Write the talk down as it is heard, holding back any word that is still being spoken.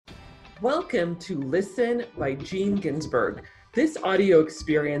Welcome to Listen by Gene Ginsberg. This audio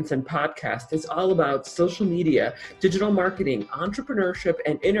experience and podcast is all about social media, digital marketing, entrepreneurship,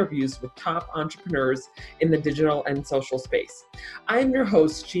 and interviews with top entrepreneurs in the digital and social space. I'm your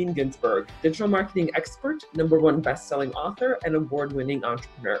host, Gene Ginsberg, digital marketing expert, #1 best-selling author, and award-winning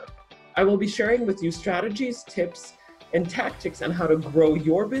entrepreneur. I will be sharing with you strategies, tips, and tactics on how to grow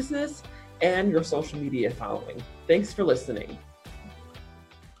your business and your social media following. Thanks for listening.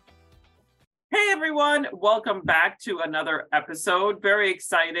 Hey everyone, welcome back to another episode. Very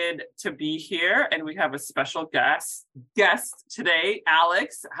excited to be here, and we have a special guest today,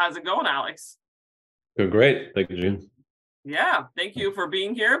 Alex. How's it going, Alex? Doing great. Thank you, Gene. Yeah, thank you for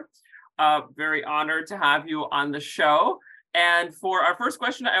being here. Very honored to have you on the show. And for our first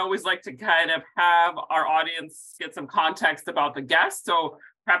question, I always like to kind of have our audience get some context about the guest. So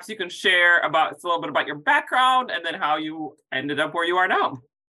perhaps you can share a little bit about your background and then how you ended up where you are now.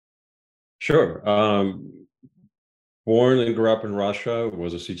 Sure. Born and grew up in Russia,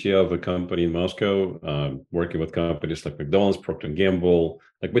 was a CTO of a company in Moscow, working with companies like McDonald's, Procter & Gamble.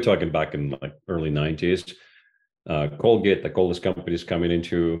 Like we're talking back in like early 90s. Colgate, like all these companies coming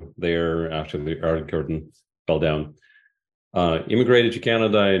into there after the Iron Curtain fell down. Immigrated to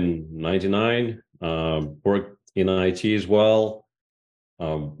Canada in 99, worked in IT as well.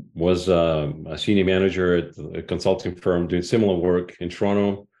 Was a senior manager at a consulting firm doing similar work in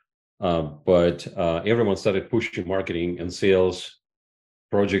Toronto. But everyone started pushing marketing and sales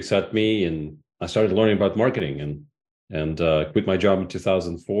projects at me, and I started learning about marketing and quit my job in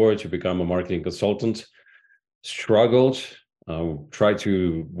 2004 to become a marketing consultant. Struggled, tried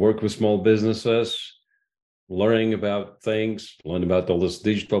to work with small businesses, learning about all this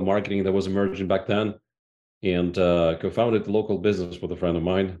digital marketing that was emerging back then, and co-founded a local business with a friend of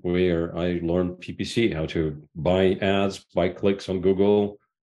mine where I learned PPC, how to buy ads, buy clicks on Google,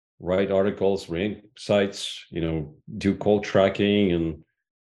 write articles, rank sites, do call tracking and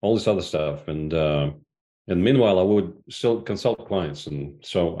all this other stuff. And meanwhile, I would still consult clients. And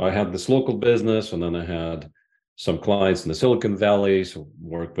so I had this local business, and then I had some clients in the Silicon Valley. So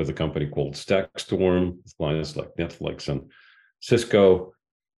worked with a company called Stackstorm, with clients like Netflix and Cisco.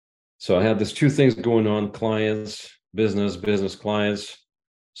 So I had these two things going on: clients, business clients.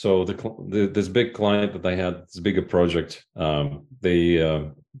 So this big client that I had, this bigger project,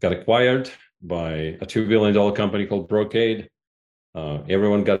 they got acquired by a $2 billion company called Brocade.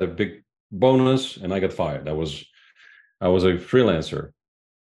 Everyone got a big bonus, and I got fired. I was a freelancer,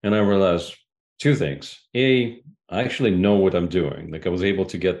 and I realized two things. A, I actually know what I'm doing. Like I was able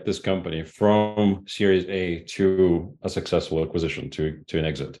to get this company from Series A to a successful acquisition to an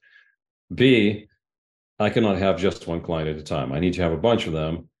exit. B, I cannot have just one client at a time. I need to have a bunch of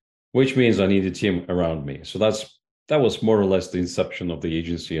them, which means I need a team around me. So that was more or less the inception of the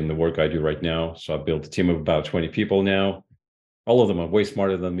agency and the work I do right now. So I built a team of about 20 people now. All of them are way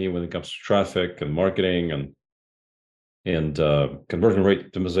smarter than me when it comes to traffic and marketing and conversion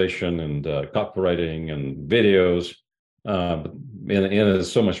rate optimization and copywriting and videos. And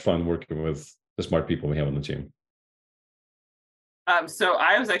it's so much fun working with the smart people we have on the team. So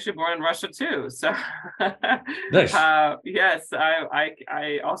I was actually born in Russia too. So Nice. Yes,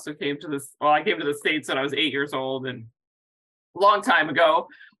 I also came to this. Well, I came to the States when I was 8 years old, and a long time ago.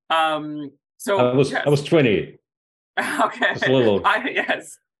 So I was 20. Okay. Just a little.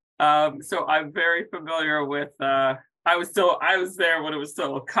 Yes. So I'm very familiar with. I was there when it was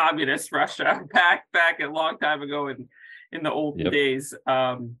still communist Russia back a long time ago in the old days.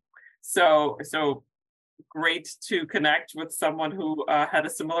 So great to connect with someone who had a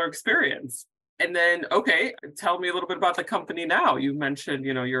similar experience. And then, okay, tell me a little bit about the company now. You mentioned,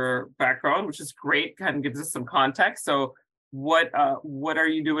 your background, which is great, kind of gives us some context. So what are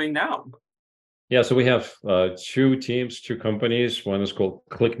you doing now? Yeah, so we have two teams, two companies. One is called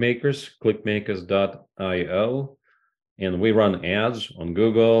clickmakers.io, and we run ads on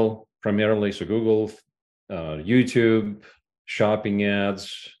Google primarily. So Google, YouTube, shopping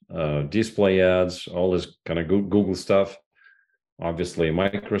ads, display ads, all this kind of Google stuff. Obviously,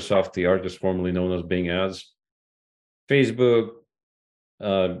 Microsoft, the artist formerly known as Bing Ads, Facebook,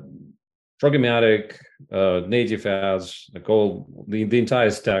 programmatic, native ads, like all the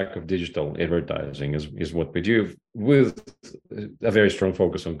entire stack of digital advertising is what we do, with a very strong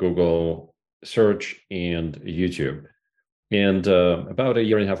focus on Google search and YouTube. And about a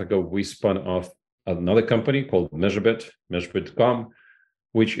year and a half ago, we spun off another company called Measurebit.com,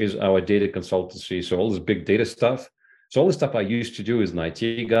 which is our data consultancy. So all this big data stuff. So all the stuff I used to do as an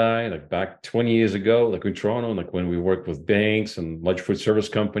IT guy, like back 20 years ago, like in Toronto, like when we worked with banks and large food service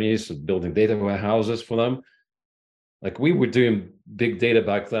companies and building data warehouses for them. Like we were doing big data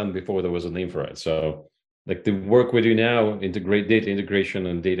back then before there was a name for it. So like the work we do now, integrate data integration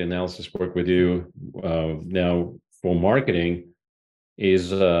and data analysis work we do now for marketing is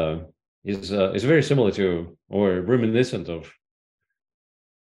very similar to or reminiscent of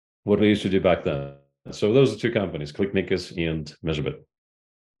what we used to do back then. So those are two companies, ClickMakers and Measurebit.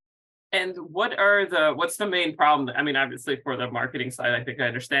 And what's the main problem? I mean, obviously for the marketing side, I think I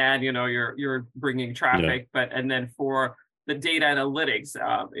understand, you're bringing traffic, and then for the data analytics,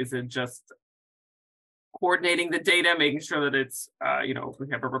 is it just coordinating the data, making sure that it's, we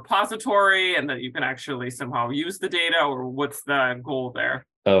have a repository and that you can actually somehow use the data, or what's the goal there?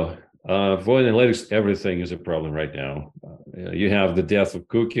 For analytics, everything is a problem right now. You have the death of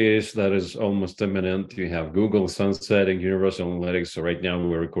cookies that is almost imminent. You have Google sunsetting universal analytics. So right now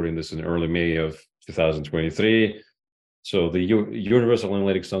we're recording this in early May of 2023. So the universal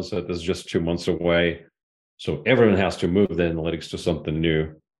analytics sunset is just 2 months away. So everyone has to move the analytics to something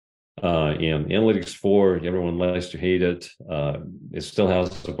new. And analytics 4, everyone likes to hate it. It still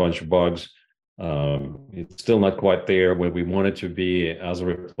has a bunch of bugs. It's still not quite there where we want it to be as a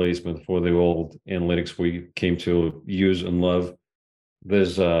replacement for the old analytics we came to use and love.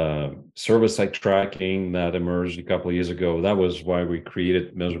 There's server-side tracking that emerged a couple of years ago. That was why we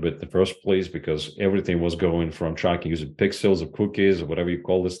created Measurebit in the first place, because everything was going from tracking using pixels or cookies or whatever you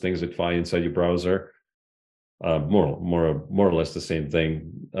call these things that fly inside your browser. More or less the same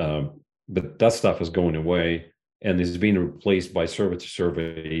thing. But that stuff is going away and is being replaced by server-to-server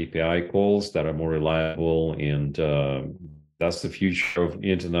API calls that are more reliable. And that's the future of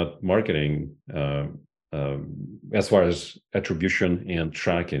internet marketing as far as attribution and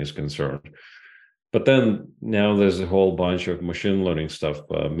tracking is concerned. But then now there's a whole bunch of machine learning stuff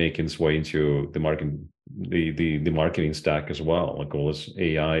making its way into the marketing stack as well. Like all this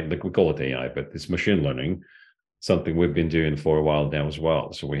AI, like we call it AI, but it's machine learning, something we've been doing for a while now as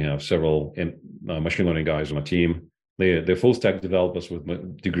well. So we have several machine learning guys on our team. They're full stack developers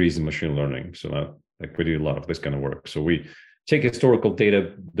with degrees in machine learning. So like we do a lot of this kind of work. So we take historical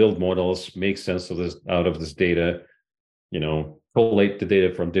data, build models, make sense of this out of this data, collate the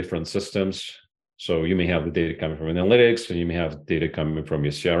data from different systems. So you may have the data coming from analytics, and you may have data coming from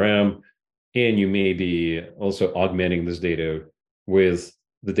your CRM, and you may be also augmenting this data with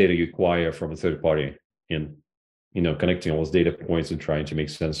the data you acquire from a third party, and connecting all those data points and trying to make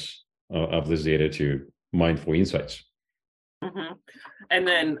sense of this data to mindful insights. Mm-hmm. And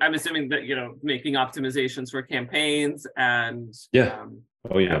then I'm assuming that, making optimizations for campaigns and... Yeah.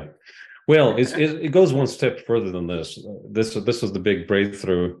 Well, it goes one step further than this. This is the big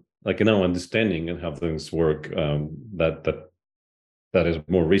breakthrough, like understanding and how things work. That is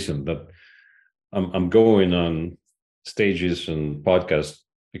more recent. That I'm going on stages and podcasts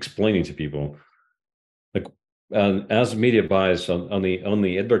explaining to people, like, as media buyers on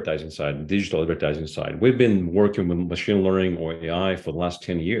the advertising side, digital advertising side, we've been working with machine learning or AI for the last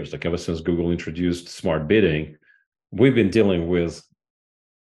 10 years. Like ever since Google introduced smart bidding, we've been dealing with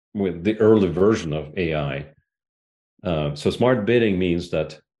the early version of AI. So smart bidding means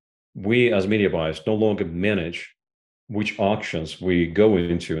that we as media buyers no longer manage which auctions we go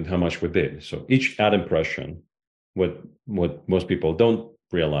into and how much we bid. So each ad impression, what most people don't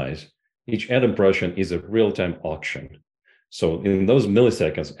realize, each ad impression is a real-time auction. So in those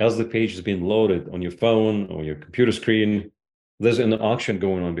milliseconds, as the page is being loaded on your phone or your computer screen, there's an auction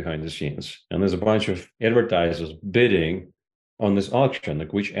going on behind the scenes. And there's a bunch of advertisers bidding on this auction,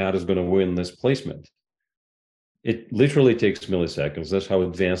 like which ad is going to win this placement. It literally takes milliseconds. That's how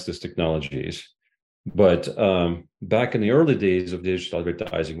advanced this technology is. But back in the early days of digital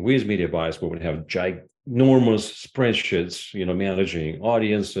advertising, we as media buyers would have ginormous spreadsheets, managing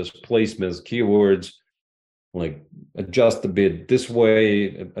audiences, placements, keywords, like adjust the bid this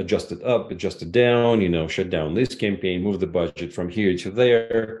way, adjust it up, adjust it down, shut down this campaign, move the budget from here to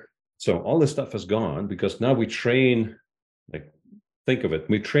there. So all this stuff is gone because now we train, like, think of it,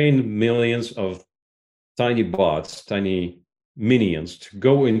 we train millions of tiny bots, tiny minions to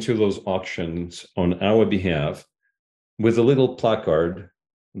go into those auctions on our behalf with a little placard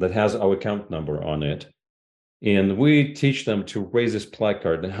that has our account number on it. And we teach them to raise this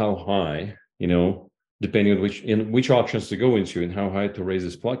placard and how high, depending on which auctions to go into and how high to raise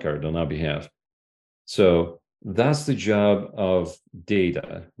this placard on our behalf. So that's the job of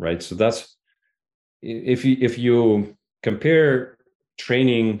data, right? So that's, if you compare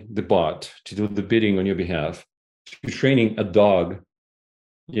training the bot to do the bidding on your behalf to training a dog,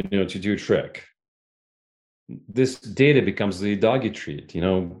 to do a trick, this data becomes the doggy treat.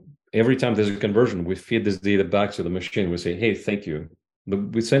 Every time there's a conversion, we feed this data back to the machine. We say, hey, thank you.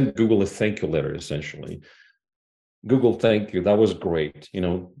 We send Google a thank you letter, essentially. Google, thank you. That was great.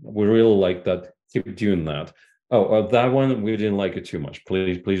 We really like that. Keep doing that. Oh, that one we didn't like it too much.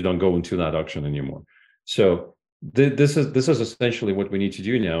 Please don't go into that auction anymore. So this is essentially what we need to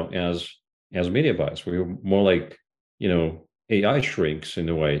do now as media buyers. We're more like AI shrinks in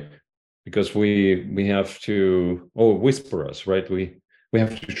a way, because we have to whisper us, right? We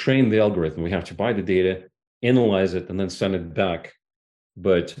have to train the algorithm. We have to buy the data, analyze it, and then send it back.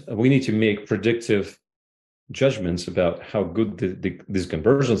 But we need to make predictive judgments about how good these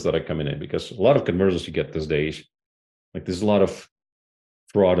conversions that are coming in, because a lot of conversions you get these days, like there's a lot of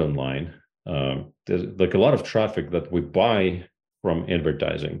fraud online. There's like a lot of traffic that we buy from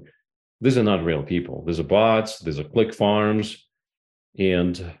advertising. These are not real people. These are bots. These are click farms,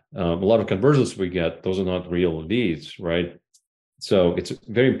 and a lot of conversions we get, those are not real leads, right? So it's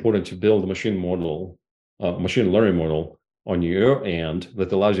very important to build a machine learning model on your end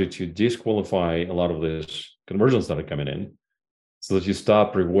that allows you to disqualify a lot of these conversions that are coming in, so that you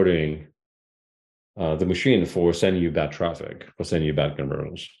stop rewarding the machine for sending you bad traffic, for sending you bad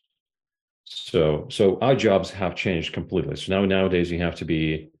conversions. So our jobs have changed completely. So nowadays you have to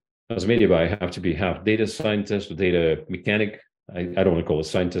be, as a media buyer, have data scientist or data mechanic. I don't want to call it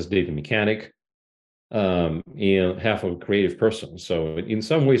scientist, data mechanic, and half of a creative person. So in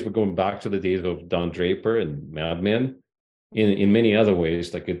some ways, we're going back to the days of Don Draper and Mad Men. In many other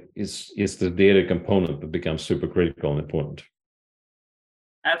ways, like it's the data component that becomes super critical and important.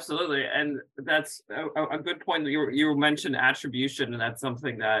 Absolutely, and that's a good point. You mentioned attribution, and that's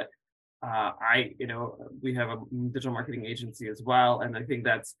something that we have a digital marketing agency as well, and I think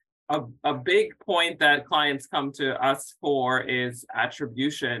that's a big point that clients come to us for is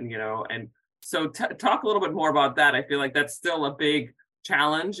attribution. And so talk a little bit more about that. I feel like that's still a big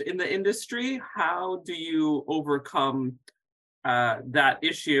challenge in the industry. How do you overcome that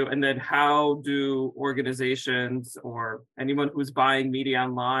issue, and then how do organizations or anyone who's buying media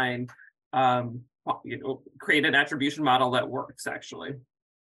online create an attribution model that works actually?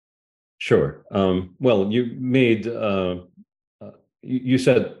 Sure. Well, you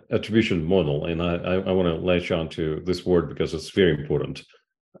said attribution model, and I want to latch on to this word because it's very important.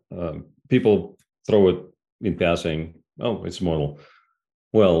 People throw it in passing, oh, it's model.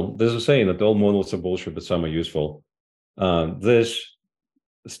 Well, there's a saying that all models are bullshit, but some are useful. This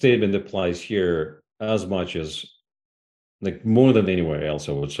statement applies here as much as, like, more than anywhere else,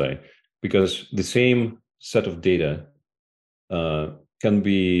 I would say, because the same set of data can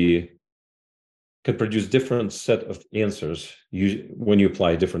produce different set of answers when you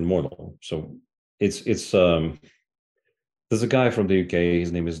apply a different model. So it's there's a guy from the UK.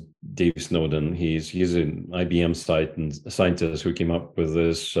 His name is Dave Snowden. He's an IBM scientist who came up with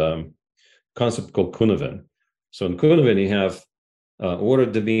this concept called Kunoven. So in Kunoven, you have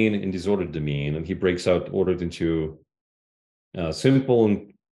ordered domain and disordered domain, and he breaks out ordered into simple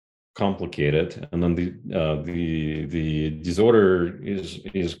and complicated, and then the disorder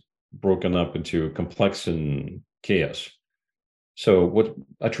is broken up into complex and chaos. So what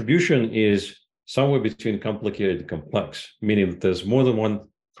attribution is somewhere between complicated and complex, meaning that there's more than one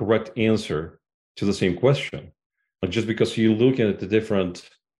correct answer to the same question. Like, just because you're looking at the different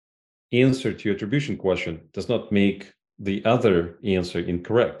answer to your attribution question does not make the other answer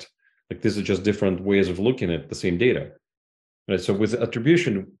incorrect. Like, these are just different ways of looking at the same data. Right? So with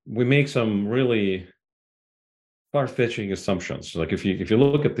attribution, we make some really far-fetching assumptions. Like, if you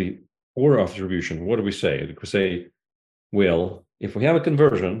look at the order of attribution, what do we say? We say, well, if we have a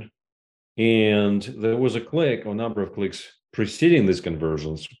conversion and there was a click or number of clicks preceding these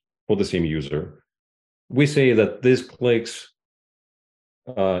conversions for the same user, we say that these clicks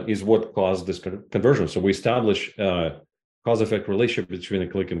is what caused this conversion. So we establish a cause-effect relationship between a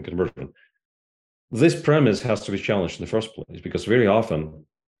click and conversion. This premise has to be challenged in the first place, because very often,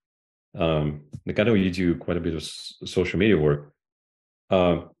 like, I know you do quite a bit of social media work.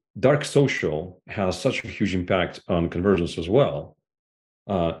 Dark social has such a huge impact on conversions as well.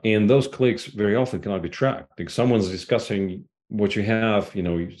 And those clicks very often cannot be tracked. Like, someone's discussing what you have,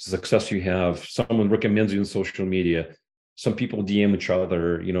 success you have, someone recommends you in social media, some people DM each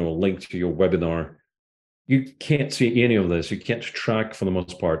other, link to your webinar. You can't see any of this. You can't track, for the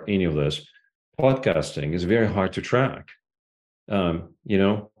most part, any of this. Podcasting is very hard to track.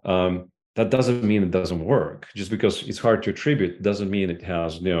 That doesn't mean it doesn't work. Just because it's hard to attribute doesn't mean it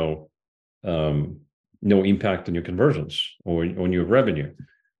has no impact on your conversions or on your revenue.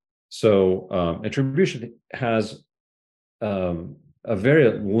 So attribution has a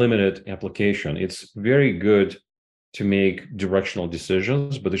very limited application. It's very good to make directional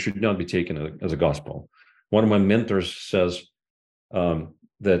decisions, but it should not be taken as a gospel. One of my mentors says,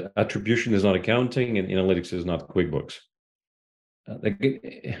 that attribution is not accounting and analytics is not QuickBooks.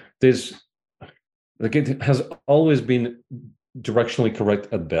 It has always been directionally correct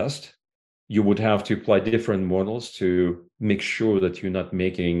at best. You would have to apply different models to make sure that you're not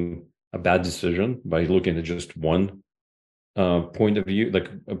making a bad decision by looking at just one point of view, like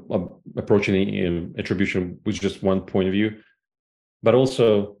approaching attribution with just one point of view. But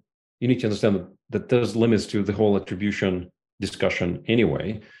also, you need to understand that there's limits to the whole attribution discussion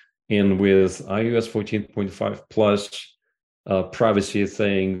anyway. And with iOS 14.5 plus, privacy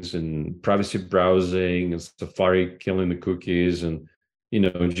things and privacy browsing and Safari killing the cookies, and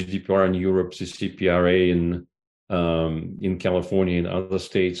GDPR in Europe, CCPRA in California and other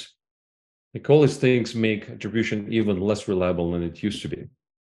states, like all these things make attribution even less reliable than it used to be.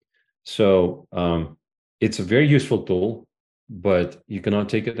 So it's a very useful tool, but you cannot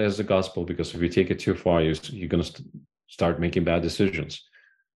take it as the gospel, because if you take it too far, you're going to start making bad decisions.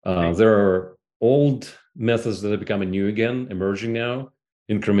 There are old methods that are becoming new again, emerging now.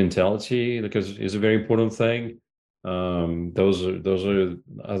 Incrementality, because is a very important thing. Those are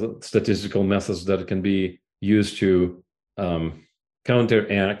other statistical methods that can be used to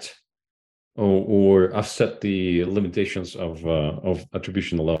counteract or offset the limitations of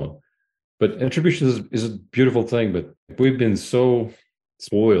attribution alone. But attribution is a beautiful thing, but we've been so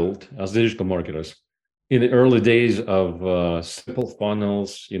spoiled as digital marketers in the early days of simple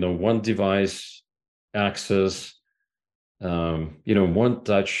funnels, one device access, one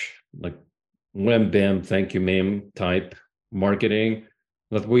touch, like wham bam, thank you ma'am type marketing,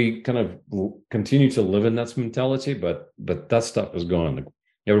 that we kind of continue to live in that mentality, but that stuff is gone. Like,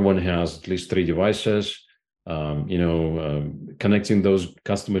 everyone has at least 3 devices. Connecting those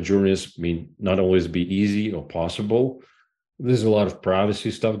customer journeys may not always be easy or possible. There's a lot of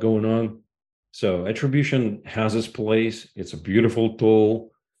privacy stuff going on. So attribution has its place. It's a beautiful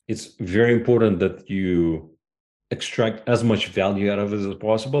tool. It's very important that you extract as much value out of it as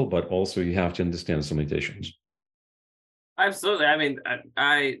possible, but also you have to understand its limitations. Absolutely. I mean,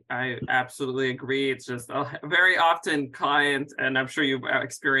 I absolutely agree. It's just very often clients, and I'm sure you've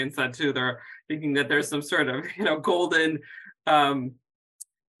experienced that too, they're thinking that there's some sort of, golden, a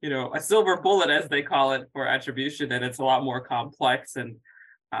silver bullet, as they call it, for attribution, and it's a lot more complex. And,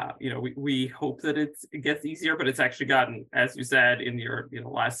 we hope that it gets easier, but it's actually gotten, as you said in your,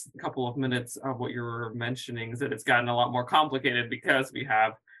 last couple of minutes of what you were mentioning, is that it's gotten a lot more complicated because we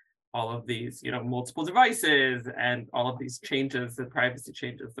have all of these, multiple devices and all of these changes and privacy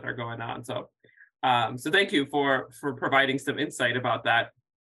changes that are going on. So, so thank you for providing some insight about that.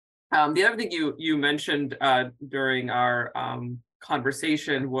 The other thing you mentioned during our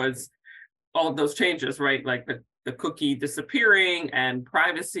conversation was all of those changes, right? Like the cookie disappearing and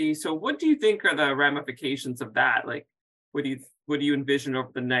privacy. So what do you think are the ramifications of that? Like, what do you envision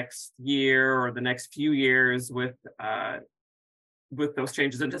over the next year or the next few years with those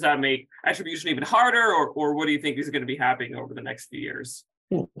changes? And does that make attribution even harder, or what do you think is going to be happening over the next few years?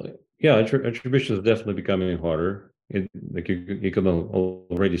 Well, yeah, attribution is definitely becoming harder. Like you can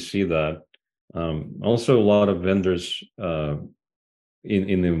already see that. Also, a lot of vendors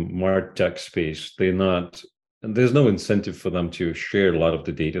in the MarTech space, there's no incentive for them to share a lot of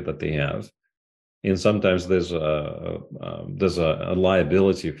the data that they have, and sometimes there's a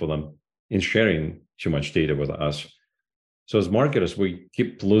liability for them in sharing too much data with us. So as marketers, we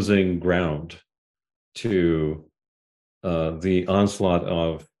keep losing ground to the onslaught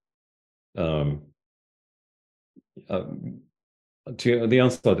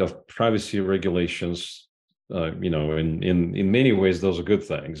of privacy regulations. In many ways, those are good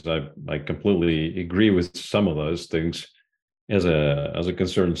things. I completely agree with some of those things as a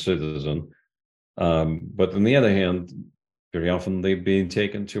concerned citizen. But on the other hand, very often they've been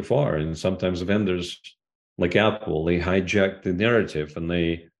taken too far, and sometimes vendors like Apple, they hijack the narrative and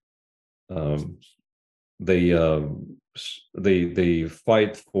they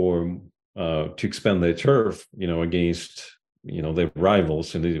fight for to expand their turf, against their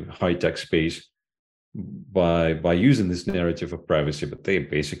rivals in the high tech space by using this narrative of privacy, but they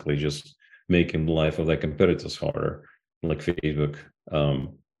basically just making the life of their competitors harder, like Facebook,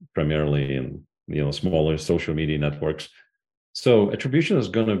 primarily, and smaller social media networks. So attribution is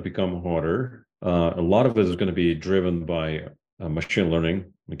going to become harder. A lot of it is going to be driven by machine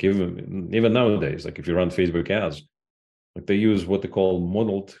learning. Like even nowadays, like if you run Facebook ads, like they use what they call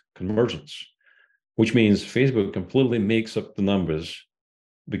modeled convergence, which means Facebook completely makes up the numbers,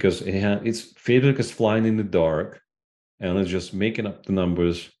 because Facebook is flying in the dark and it's just making up the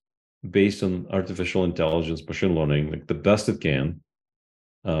numbers based on artificial intelligence, machine learning, like the best it can.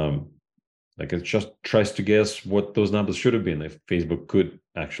 Like it just tries to guess what those numbers should have been if Facebook could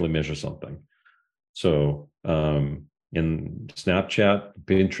actually measure something. So in Snapchat,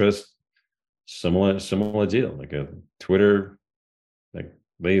 Pinterest, similar deal. Like a Twitter, like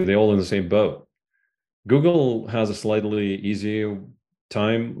they all in the same boat. Google has a slightly easier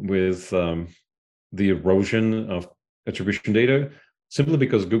time with the erosion of attribution data, simply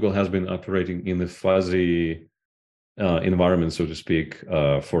because Google has been operating in the fuzzy environment, so to speak,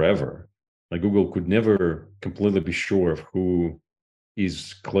 forever. Like Google could never completely be sure of who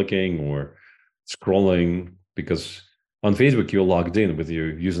is clicking or scrolling, because on Facebook you're logged in with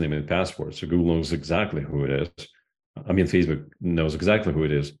your username and password, so Google knows exactly who it is. I mean, Facebook knows exactly who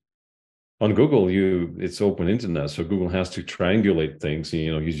it is. On Google, it's open internet, so Google has to triangulate things.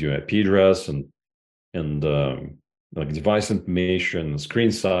 Use your IP address and like device information,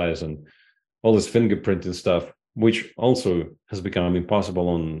 screen size, and all this fingerprinting stuff, which also has become impossible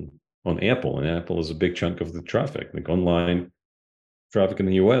on Apple. And Apple is a big chunk of the traffic, like online traffic in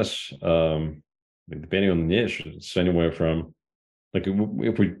the US. Depending on the niche, it's anywhere from, like,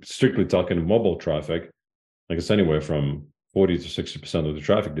 if we're strictly talking mobile traffic, like it's anywhere from 40 to 60% of the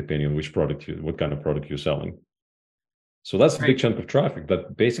traffic, depending on what kind of product you're selling. So that's a big chunk of traffic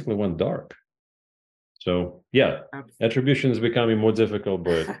that basically went dark. So yeah, attribution is becoming more difficult,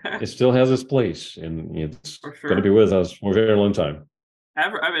 but it still has its place, and it's going to be with us for a very long time.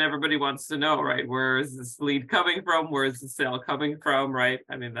 I mean, everybody wants to know, right? Where is this lead coming from? Where is the sale coming from, right?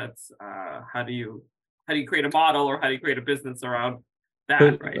 I mean, that's how do you create a model, or how do you create a business around that,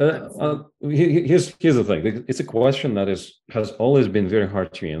 but, right? Here's the thing. It's a question that has always been very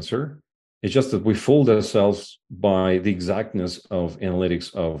hard to answer. It's just that we fooled ourselves by the exactness of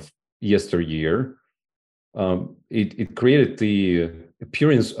analytics of yesteryear. It created the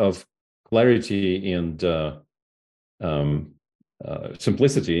appearance of clarity and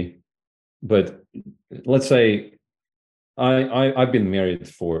simplicity. But let's say I've been married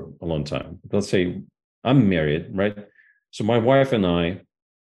for a long time. Let's say I'm married, right? So my wife and I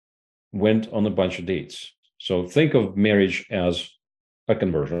went on a bunch of dates. So think of marriage as a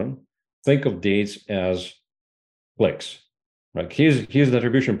conversion. Think of dates as clicks, right? Here's the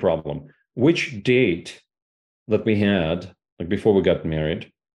attribution problem. Which date that we had, like before we got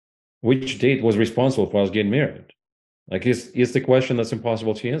married, which date was responsible for us getting married? Like, is the question that's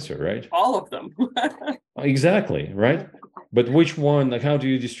impossible to answer, right? All of them. Exactly, right? But which one, like, how do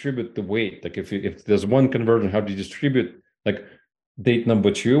you distribute the weight? Like, if there's one conversion, how do you distribute, like, date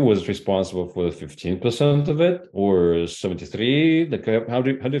number 2 was responsible for 15% of it, or 73? Like, how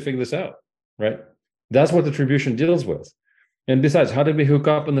do you figure this out, right? That's what attribution deals with. And besides, how did we hook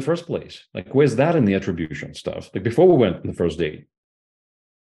up in the first place? Like, where's that in the attribution stuff? Like, before we went on the first date,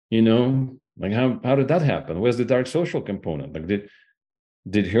 like, how did that happen? Where's the dark social component? Like,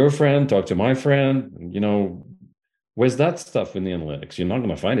 did her friend talk to my friend? Where's that stuff in the analytics? You're not going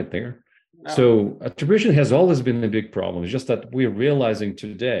to find it there. No. So attribution has always been a big problem. It's just that we're realizing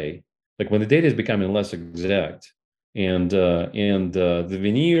today, like when the data is becoming less exact, and the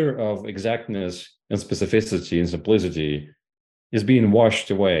veneer of exactness and specificity and simplicity is being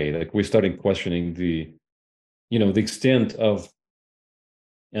washed away. Like we're starting questioning the extent of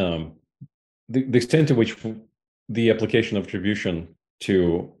the extent to which the application of attribution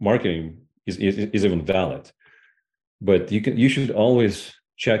to marketing is even valid. But you should always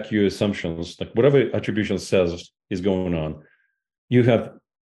check your assumptions. Like whatever attribution says is going on, you have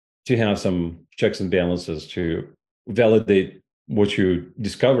to have some checks and balances to validate what you're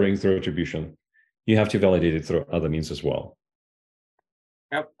discovering through attribution. You have to validate it through other means as well.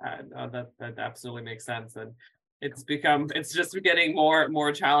 Yep, that absolutely makes sense, and it's just getting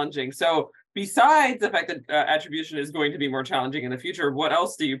more challenging. So besides the fact that attribution is going to be more challenging in the future, what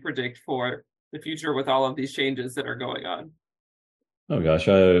else do you predict for the future with all of these changes that are going on? Oh gosh,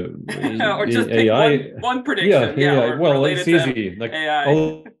 or just AI, pick one prediction. Yeah. Well, it's easy. Like AI.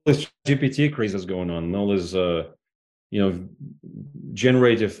 All this GPT craze is going on, and all this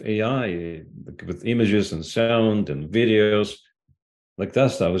generative AI with images and sound and videos. Like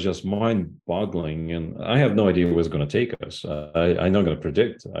that stuff is just mind-boggling, and I have no idea where it's going to take us. I'm not going to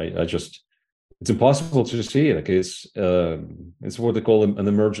predict. It's impossible to see. Like it's what they call an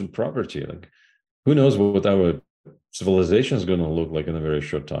emergent property. Like who knows what our civilization is going to look like in a very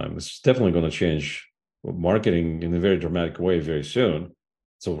short time. It's definitely going to change marketing in a very dramatic way very soon.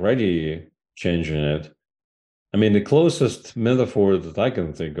 It's already changing it. I mean, the closest metaphor that I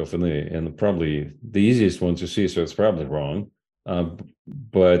can think of, and probably the easiest one to see, so it's probably wrong,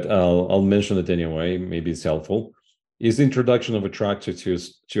 but I'll mention it anyway. Maybe it's helpful. Is the introduction of a tractor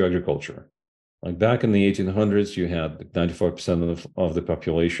to agriculture. Like back in the 1800s, you had 94% of the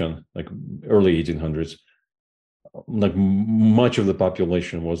population, like early 1800s, like much of the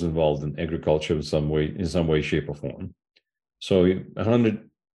population was involved in agriculture in some way, shape, or form. So 100,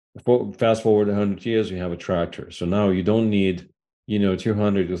 fast forward 100 years, you have a tractor. So now you don't need,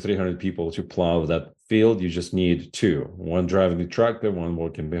 200 to 300 people to plow that field. You just need two, one driving the tractor, one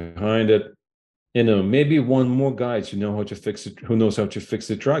working behind it. Maybe one more guy to know how to fix it, who knows how to fix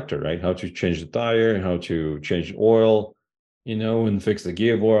the tractor, right? How to change the tire, how to change oil, and fix the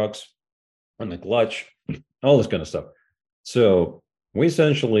gearbox and the clutch, all this kind of stuff. So we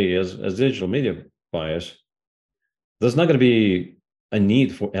essentially, as digital media buyers, there's not going to be a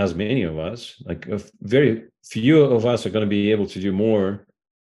need for as many of us. Like very few of us are going to be able to do more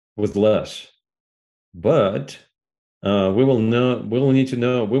with less. But we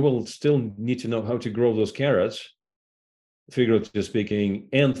will still need to know how to grow those carrots, figuratively speaking,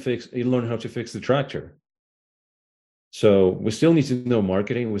 and learn how to fix the tractor. So we still need to know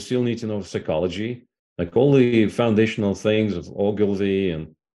marketing. We still need to know psychology, like all the foundational things of Ogilvy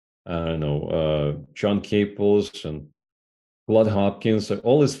and I don't know, John Caples and Claude Hopkins, like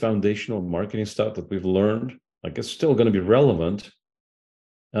all this foundational marketing stuff that we've learned, like it's still going to be relevant.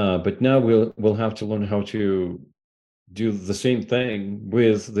 But now we'll have to learn how to do the same thing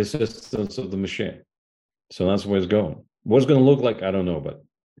with the assistance of the machine. So that's where it's going. What's going to look like, I don't know, but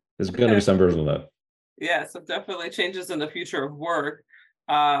there's going to be some version of that. Yeah, so definitely changes in the future of work.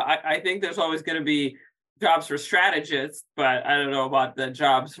 I think there's always going to be jobs for strategists, but I don't know about the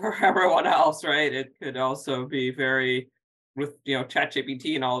jobs for everyone else, right? It could also be very, with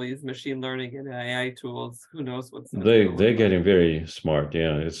ChatGPT and all these machine learning and AI tools, who knows what's they're getting very smart.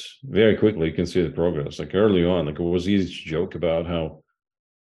 Yeah, it's very quickly you can see the progress. Like early on, like it was easy to joke about how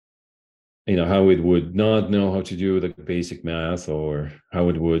it would not know how to do the basic math, or how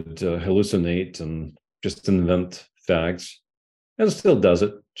it would hallucinate and just invent facts. And it still does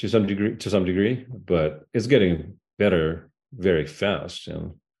it to some degree, but it's getting better very fast.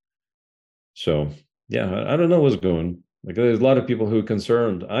 So yeah, I don't know what's going. Like there's a lot of people who are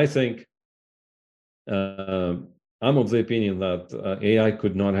concerned. I think I'm of the opinion that AI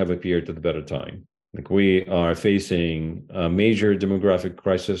could not have appeared at a better time. Like we are facing a major demographic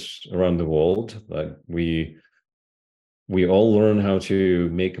crisis around the world. Like we all learn how to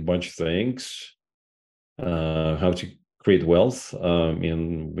make a bunch of things, how to create wealth,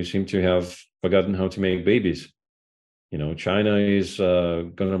 and we seem to have forgotten how to make babies. China is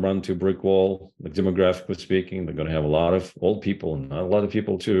going to run to a brick wall, like demographically speaking. They're going to have a lot of old people and not a lot of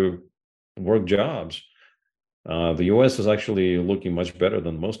people to work jobs. The US is actually looking much better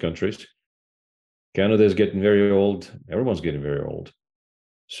than most countries. Canada is getting very old. Everyone's getting very old.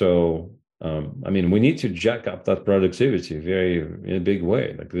 So, we need to jack up that productivity in a big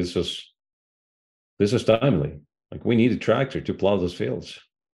way. Like this is timely. Like we need a tractor to plow those fields.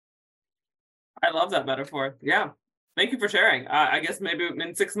 I love that metaphor. Yeah. Thank you for sharing. I guess maybe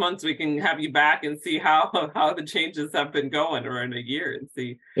in 6 months we can have you back and see how the changes have been going, or in a year, and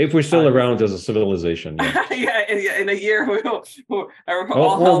see if we're still around as a civilization. Yeah, yeah. In a year, we'll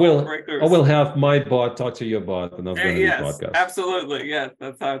have my bot talk to your bot, and that's going to be a podcast. Absolutely, yes,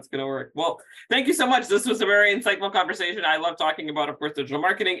 that's how it's going to work. Well, thank you so much. This was a very insightful conversation. I love talking about, of course, digital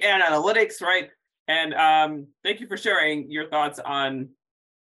marketing and analytics, right? And thank you for sharing your thoughts on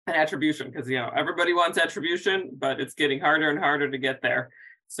an attribution, because everybody wants attribution, but it's getting harder and harder to get there.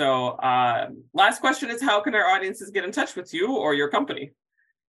 So last question is, how can our audiences get in touch with you or your company?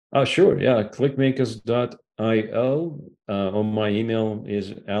 Sure. Yeah. Clickmakers.io. On my email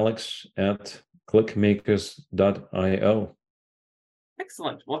is alex@clickmakers.io.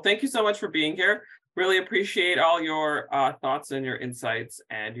 Excellent. Well, thank you so much for being here. Really appreciate all your thoughts and your insights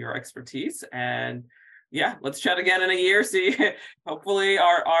and your expertise. And yeah, let's chat again in a year. See, hopefully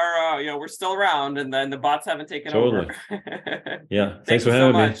our we're still around, and then the bots haven't taken over. Yeah. Thanks for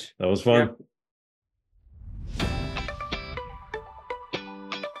having me. That was fun. Yeah.